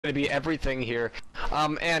to be everything here.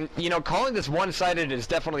 And, you know, calling this one-sided is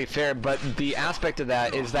definitely fair, but the aspect of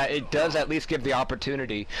that is that it does at least give the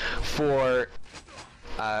opportunity for,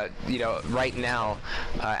 you know, right now,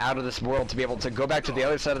 out of this world to be able to go back to the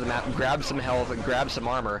other side of the map, grab some health, grab some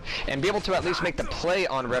armor, and be able to at least make the play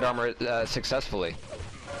on red armor successfully.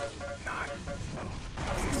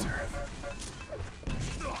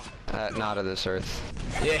 Not of this earth.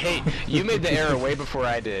 Yeah, hey, you made the error way before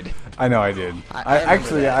I did. I know I did.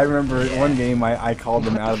 I remember one game I called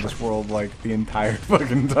them out of this world like the entire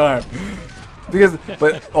fucking time. Because,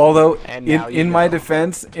 but although in my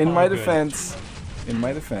defense, that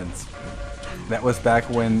was back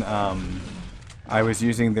when I was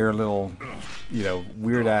using their little, you know,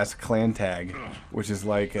 weird ass clan tag, which is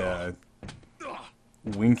like a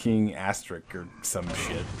winking asterisk or some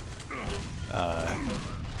shit.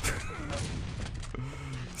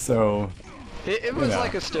 So it was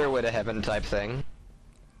like a stairway to heaven type thing.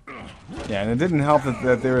 Yeah, and it didn't help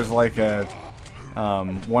that there was like a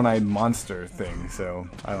one-eyed monster thing. So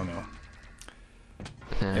I don't know.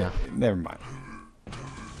 Yeah, never mind.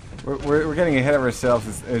 We're getting ahead of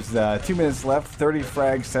ourselves. There's 2 minutes left. 30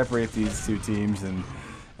 frags separate these two teams, and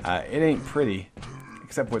it ain't pretty.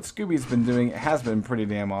 Except what Scooby's been doing has been pretty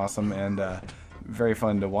damn awesome and very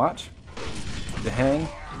fun to watch. The Hang.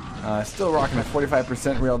 Still rocking a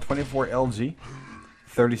 45% rail, 24 LG,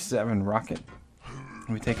 37 rocket. Let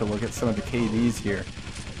me take a look at some of the KDs here.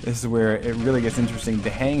 This is where it really gets interesting.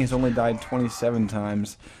 The Hang has only died 27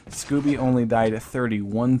 times. Scooby only died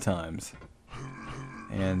 31 times.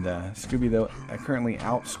 And Scooby, though, currently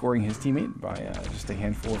outscoring his teammate by just a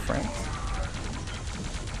handful of frags.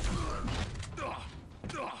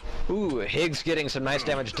 Ooh, Higgs getting some nice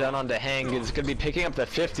damage done on the Hang. Is going to be picking up the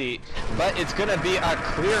 50, but it's going to be a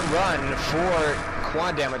clear run for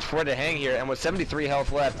quad damage for the Hang here, and with 73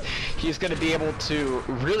 health left, he's going to be able to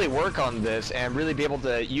really work on this and really be able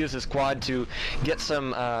to use his quad to get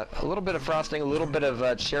some, a little bit of frosting, a little bit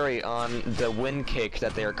of cherry on the win cake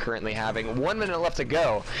that they are currently having. 1 minute left to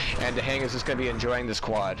go, and the Hang is just going to be enjoying this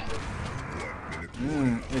quad.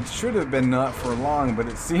 It should have been not for long, but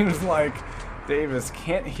it seems like Davis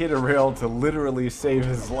can't hit a rail to literally save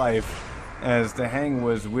his life, as the Hang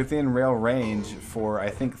was within rail range for, I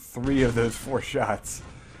think, 3 of those 4 shots.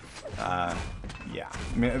 Yeah,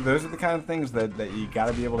 I mean, those are the kind of things that you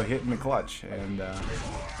gotta be able to hit in the clutch, and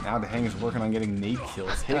now the Hang is working on getting nade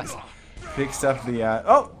kills. Higgs picks up the,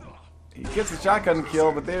 oh! He gets a shotgun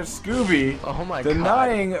kill, but there's Scooby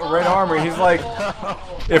denying red armor. He's like,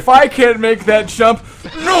 if I can't make that jump,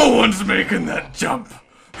 no one's making that jump!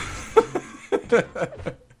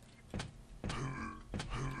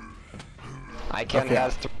 ICANN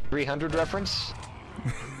has 300 reference.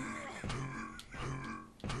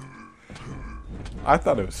 I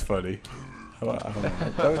thought it was funny. I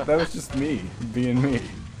don't know. That was just me being me.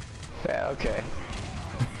 Yeah, okay.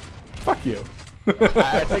 Fuck you.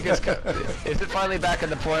 I think it's... Is it finally back at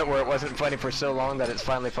the point where it wasn't funny for so long that it's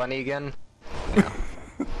finally funny again? No.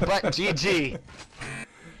 But GG.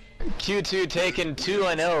 Q2 taken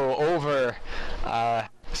 2-0 over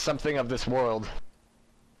something of this world.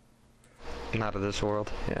 Not of this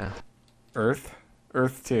world, yeah. Earth?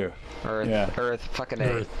 Earth 2. Earth, yeah. Earth, fucking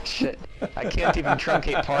A. Shit. I can't even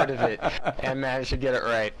truncate part of it and manage to get it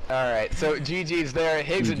right. Alright, so GG's there.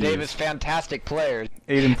 Higgs and Davis, fantastic players.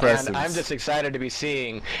 8 impressives. And I'm just excited to be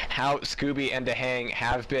seeing how Scooby and the Hang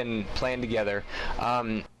have been playing together.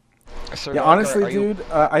 So yeah, honestly, dude,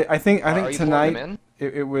 I think tonight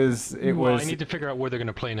it was. I need to figure out where they're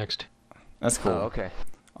gonna play next. That's cool. Oh, okay.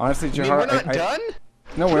 Honestly, Jahar, we're not done?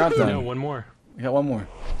 No, we're not done. No, one more. We got one more.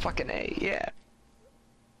 Fucking A, yeah.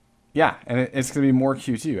 Yeah, and it's gonna be more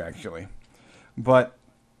Q2 actually. But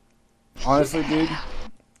honestly, dude,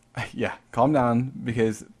 yeah, calm down,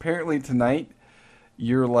 because apparently tonight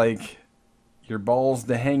you're like your balls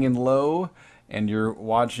to hanging low and you're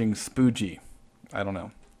watching Spoogie. I don't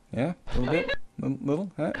know. Yeah, a little bit,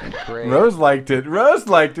 little. Huh? Great. Rose liked it. Rose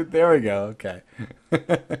liked it. There we go. Okay.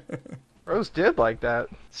 Rose did like that.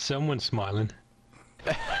 Someone's smiling.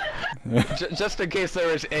 Just in case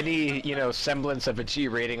there was any, you know, semblance of a G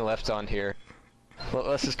rating left on here. Well,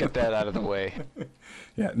 let's just get that out of the way.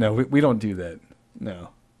 Yeah, no, we don't do that. No.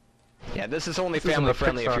 Yeah, this is only family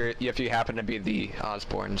friendly if you happen to be the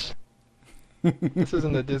Osbournes. This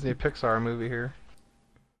isn't the Disney Pixar movie here.